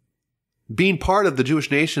of being part of the Jewish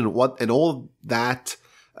nation and all that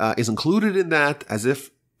is included in that, as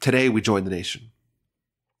if today we joined the nation.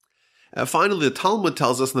 Finally, the Talmud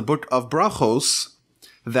tells us in the book of Brachos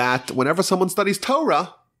that whenever someone studies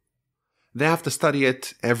Torah, they have to study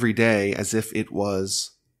it every day as if it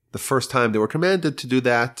was the first time they were commanded to do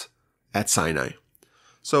that at Sinai.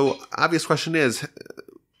 So, obvious question is,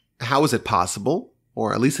 how is it possible?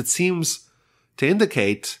 Or at least it seems to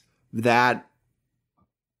indicate that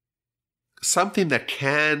something that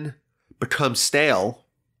can become stale,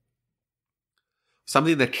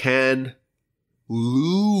 something that can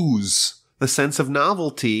lose the sense of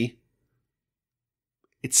novelty,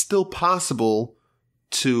 it's still possible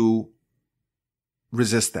to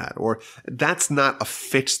resist that. Or that's not a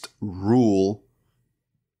fixed rule,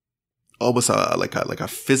 almost like a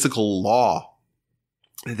physical law,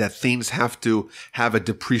 that things have to have a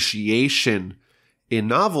depreciation in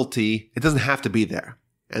novelty. It doesn't have to be there.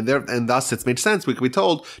 And thus it's made sense. We could be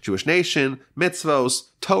told Jewish nation, mitzvos,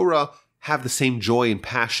 Torah have the same joy and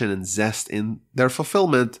passion and zest in their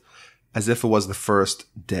fulfillment as if it was the first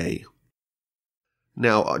day.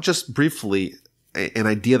 Now, just briefly, an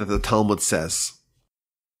idea that the Talmud says.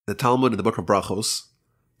 The Talmud in the book of Brachos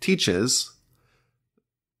teaches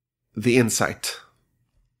the insight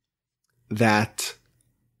that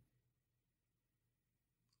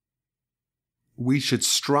we should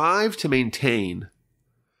strive to maintain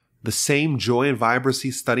the same joy and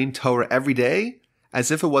vibrancy studying Torah every day as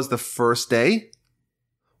if it was the first day.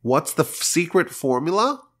 What's the secret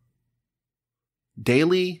formula?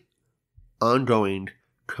 Daily, ongoing,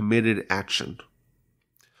 committed action.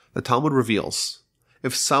 The Talmud reveals,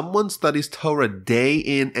 if someone studies Torah day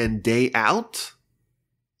in and day out,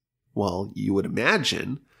 well, you would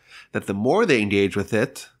imagine that the more they engage with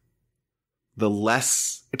it, the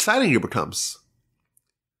less exciting it becomes.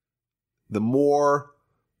 The more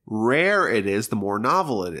rare it is, the more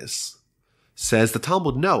novel it is. Says the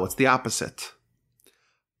Talmud, no, it's the opposite.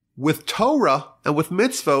 With Torah and with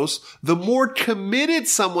mitzvos, the more committed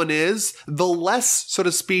someone is, the less, so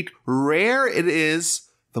to speak, rare it is,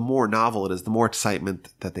 the more novel it is, the more excitement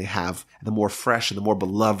that they have, and the more fresh and the more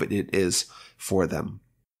beloved it is for them.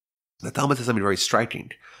 The Talmud says something very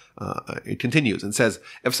striking. It continues and says,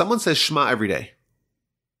 if someone says Shema every day,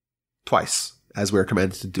 twice, as we are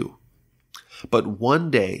commanded to do, but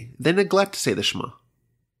one day they neglect to say the Shema,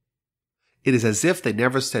 it is as if they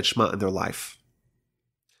never said Shema in their life.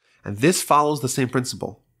 And this follows the same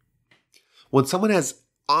principle. When someone has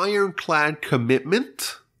ironclad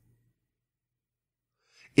commitment,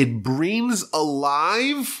 it brings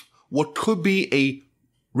alive what could be a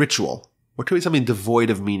ritual, what could be something devoid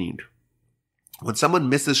of meaning. When someone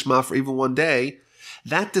misses Shema for even one day,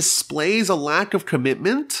 that displays a lack of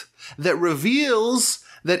commitment that reveals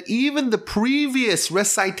that even the previous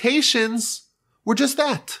recitations were just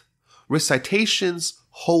that. Recitations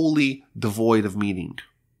wholly devoid of meaning.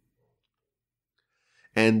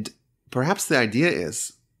 And perhaps the idea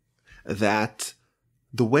is that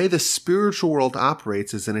the way the spiritual world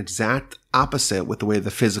operates is an exact opposite with the way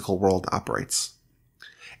the physical world operates.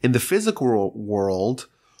 In the physical world,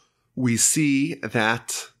 we see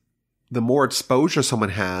that the more exposure someone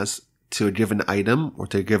has to a given item or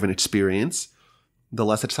to a given experience, the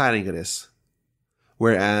less exciting it is.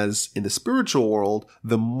 Whereas in the spiritual world,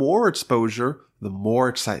 the more exposure, the more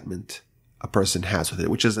excitement a person has with it,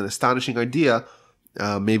 which is an astonishing idea.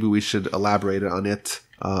 Maybe we should elaborate on it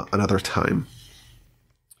another time.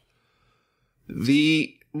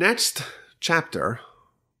 The next chapter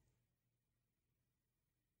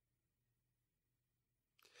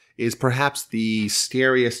is perhaps the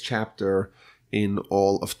scariest chapter in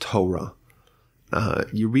all of Torah.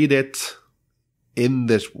 You read it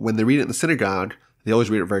when they read it in the synagogue, they always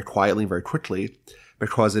read it very quietly and very quickly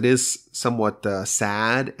because it is somewhat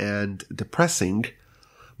sad and depressing,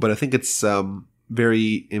 but I think it's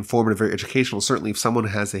very informative, very educational. Certainly if someone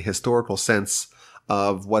has a historical sense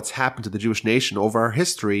of what's happened to the Jewish nation over our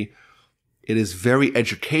history, it is very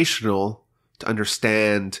educational to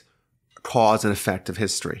understand cause and effect of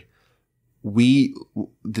history. The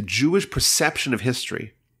Jewish perception of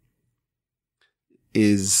history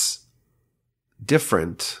is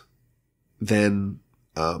different than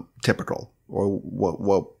typical, or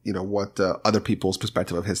what other people's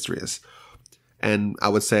perspective of history is. And I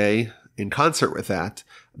would say, in concert with that,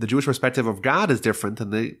 the Jewish perspective of God is different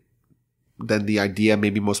than the idea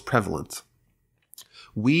maybe most prevalent.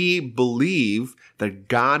 We believe that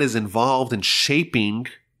God is involved in shaping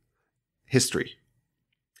history.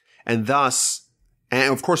 And thus,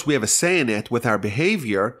 and of course we have a say in it with our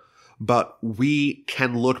behavior, but we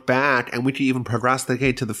can look back and we can even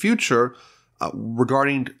prognosticate to the future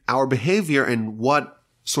regarding our behavior and what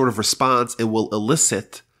sort of response it will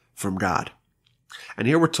elicit from God. And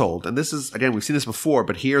here we're told, and this is, again, we've seen this before,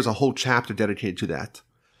 but here's a whole chapter dedicated to that.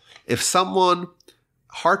 If someone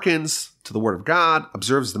hearkens to the word of God,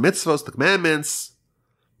 observes the mitzvos, the commandments,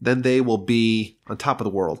 then they will be on top of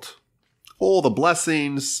the world. All the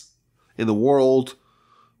blessings in the world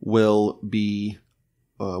will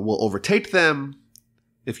overtake them.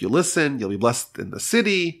 If you listen, you'll be blessed in the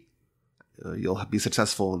city. You'll be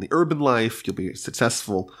successful in the urban life. You'll be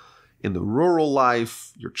successful in the rural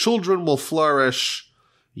life. Your children will flourish.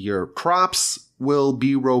 Your crops will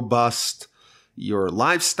be robust. Your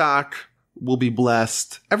livestock will be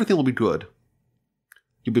blessed. Everything will be good.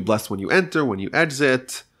 You'll be blessed when you enter, when you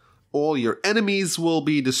exit. All your enemies will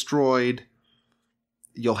be destroyed.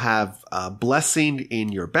 You'll have blessing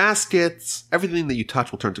in your baskets. Everything that you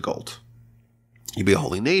touch will turn to gold. You'll be a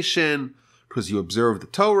holy nation because you observe the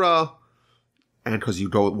Torah and because you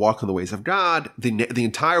go walk in the ways of God. The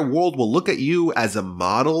entire world will look at you as a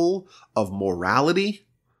model of morality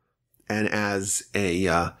and as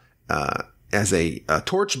a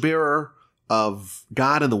torchbearer of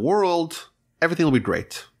God in the world. Everything will be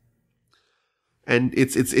great. And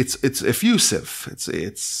it's effusive.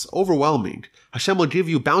 It's overwhelming. Hashem will give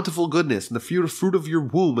you bountiful goodness and the fruit of your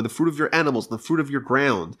womb and the fruit of your animals and the fruit of your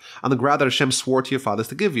ground on the ground that Hashem swore to your fathers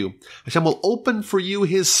to give you. Hashem will open for you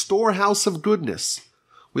his storehouse of goodness.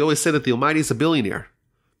 We always say that the Almighty is a billionaire,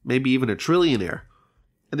 maybe even a trillionaire.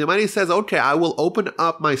 And the Almighty says, okay, I will open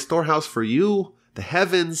up my storehouse for you, the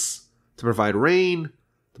heavens, to provide rain,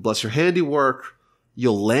 to bless your handiwork.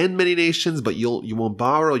 You'll lend many nations, but you won't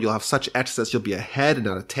borrow. You'll have such excess. You'll be a head and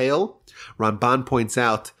not a tail. Ramban points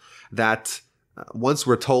out that once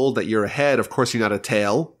we're told that you're a head, of course you're not a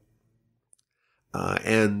tail.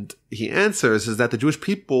 And he answers is that the Jewish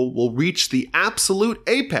people will reach the absolute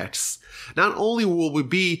apex. Not only will we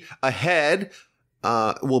be a head,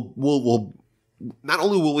 not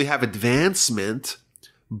only will we have advancement,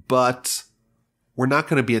 but we're not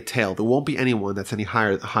going to be a tail. There won't be anyone that's any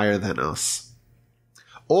higher than us.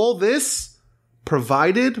 All this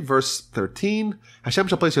provided, verse 13, Hashem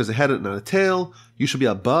shall place you as a head and not a tail. You shall be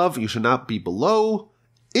above, you shall not be below.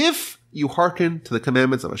 If you hearken to the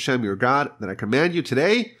commandments of Hashem your God that I command you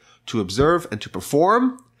today to observe and to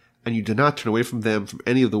perform, and you do not turn away from them from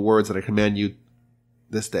any of the words that I command you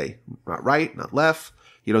this day. Not right, not left.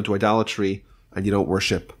 You don't do idolatry, and you don't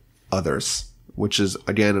worship others, which is,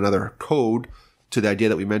 again, another code to the idea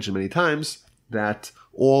that we mentioned many times, that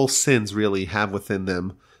all sins really have within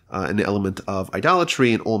them an element of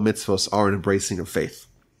idolatry, and all mitzvos are an embracing of faith.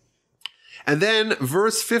 And then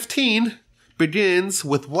verse 15 begins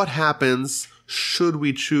with what happens should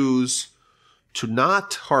we choose to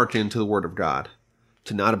not hearken to the word of God,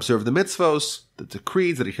 to not observe the mitzvos, the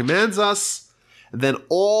decrees that he commands us. And then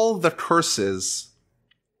all the curses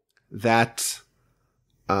that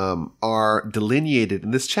are delineated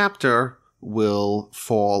in this chapter will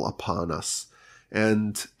fall upon us.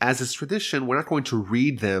 And as is tradition, we're not going to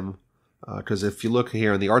read them because if you look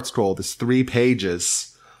here in the art scroll, there's 3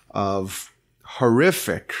 pages of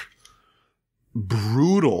horrific,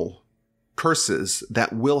 brutal curses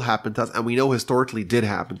that will happen to us, and we know historically did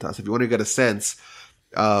happen to us. If you want to get a sense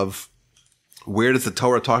of where does the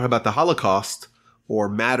Torah talk about the Holocaust or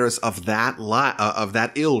matters of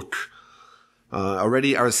that ilk,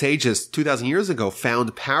 already our sages 2,000 years ago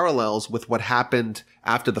found parallels with what happened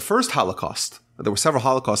after the first Holocaust. There were several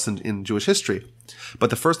Holocausts in Jewish history, but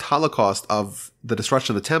the first Holocaust of the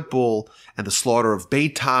destruction of the temple and the slaughter of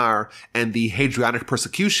Beitar and the Hadrianic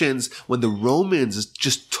persecutions, when the Romans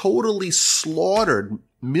just totally slaughtered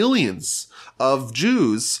millions of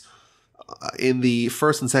Jews in the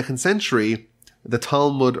 1st and 2nd century, the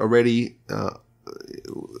Talmud already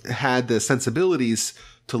had the sensibilities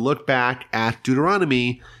to look back at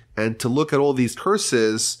Deuteronomy and to look at all these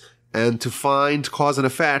curses and to find cause and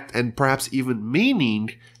effect and perhaps even meaning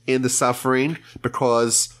in the suffering,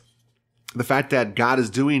 because the fact that God is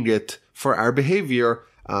doing it for our behavior,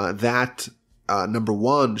 number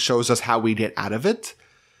one, shows us how we get out of it.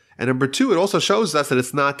 And number two, it also shows us that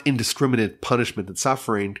it's not indiscriminate punishment and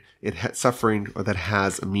suffering. Suffering or that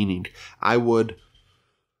has a meaning. I would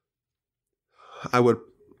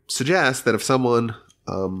suggest that if someone,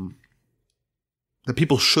 that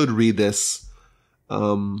people should read this,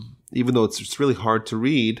 even though it's really hard to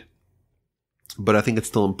read, but I think it's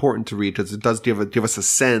still important to read because it does give us a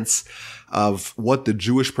sense of what the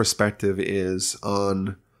Jewish perspective is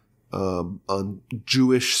on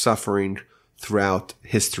Jewish suffering throughout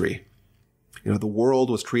history. The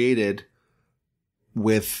world was created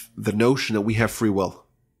with the notion that we have free will.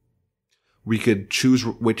 We could choose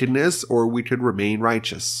wickedness or we could remain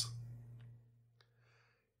righteous.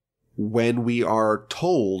 When we are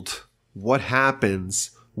told what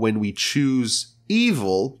happens when we choose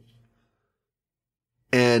evil,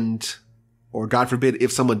 or God forbid,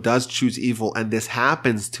 if someone does choose evil and this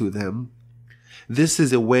happens to them, this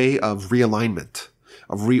is a way of realignment,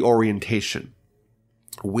 of reorientation,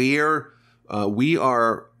 where we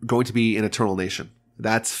are going to be an eternal nation.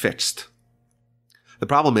 That's fixed. The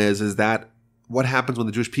problem is that what happens when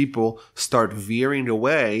the Jewish people start veering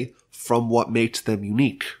away from what makes them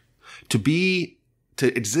unique? To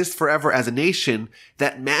exist forever as a nation,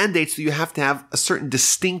 that mandates that you have to have a certain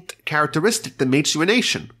distinct characteristic that makes you a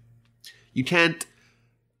nation. You can't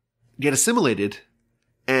get assimilated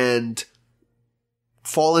and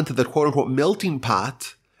fall into the quote-unquote melting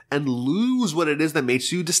pot and lose what it is that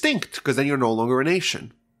makes you distinct, because then you're no longer a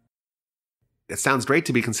nation. It sounds great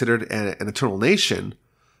to be considered an eternal nation,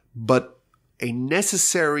 but a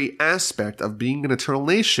necessary aspect of being an eternal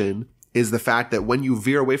nation is the fact that when you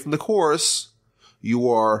veer away from the course, you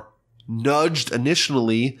are nudged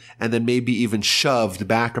initially and then maybe even shoved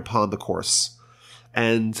back upon the course.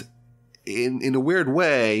 And in a weird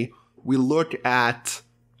way, we look at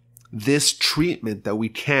this treatment that we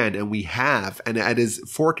can and we have, and it is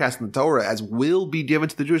forecast in the Torah as will be given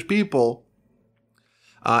to the Jewish people,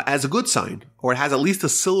 as a good sign, or it has at least a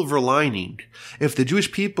silver lining. If the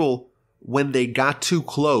Jewish people, when they got too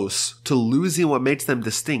close to losing what makes them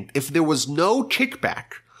distinct, if there was no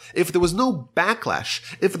kickback, if there was no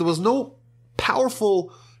backlash, if there was no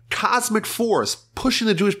powerful cosmic force pushing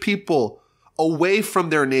the Jewish people away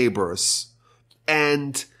from their neighbors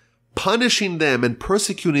and punishing them and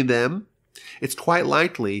persecuting them, it's quite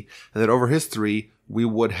likely that over history we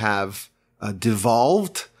would have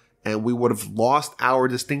devolved and we would have lost our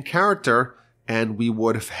distinct character and we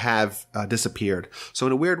would have disappeared. So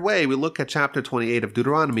in a weird way, we look at chapter 28 of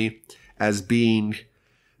Deuteronomy as being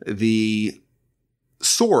the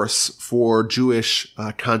source for Jewish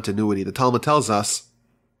continuity. The Talmud tells us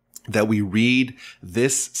that we read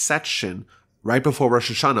this section right before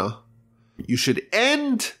Rosh Hashanah. You should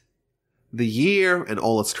end the year and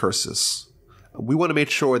all its curses. We want to make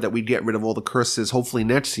sure that we get rid of all the curses. Hopefully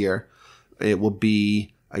next year it will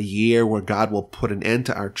be a year where God will put an end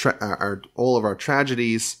to all of our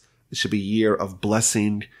tragedies. It should be a year of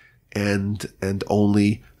blessing and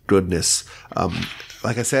only goodness.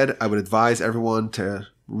 Like I said, I would advise everyone to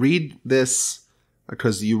read this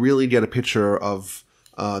because you really get a picture of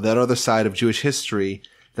that other side of Jewish history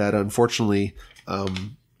that unfortunately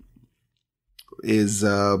is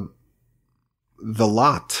the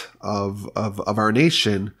lot of our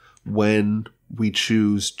nation when we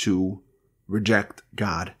choose to reject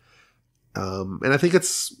God. And I think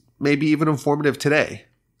it's maybe even informative today.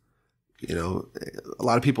 A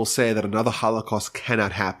lot of people say that another Holocaust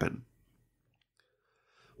cannot happen.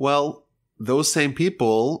 Well, those same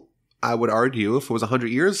people, I would argue, if it was 100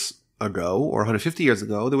 years ago or 150 years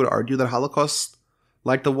ago, they would argue that Holocaust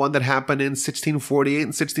like the one that happened in 1648 and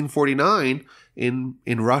 1649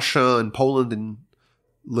 in Russia and Poland and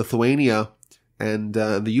Lithuania and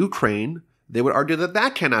the Ukraine, they would argue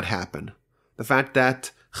that cannot happen. The fact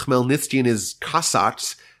that Khmelnytsky and his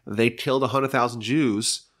Cossacks, they killed 100,000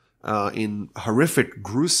 Jews in horrific,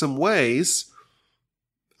 gruesome ways,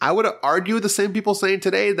 I would argue the same people saying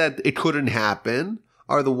today that it couldn't happen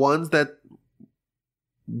are the ones that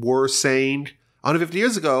were saying 150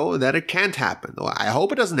 years ago that it can't happen. I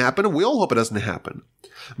hope it doesn't happen, and we all hope it doesn't happen.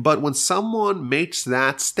 But when someone makes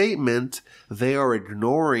that statement, they are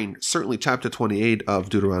ignoring certainly chapter 28 of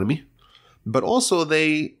Deuteronomy, but also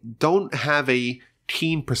they don't have a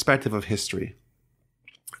keen perspective of history.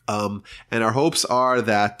 And our hopes are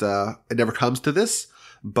that it never comes to this,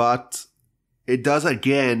 but it does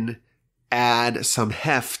again add some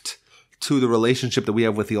heft to the relationship that we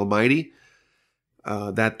have with the Almighty,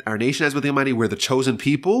 that our nation has with the Almighty. We're the chosen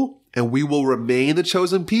people, and we will remain the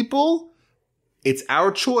chosen people. It's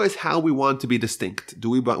our choice how we want to be distinct. Do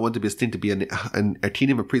we want to be distinct to be a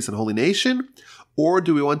kingdom of priests and holy nation? Or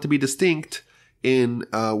do we want to be distinct in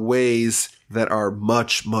ways that are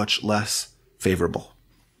much, much less favorable.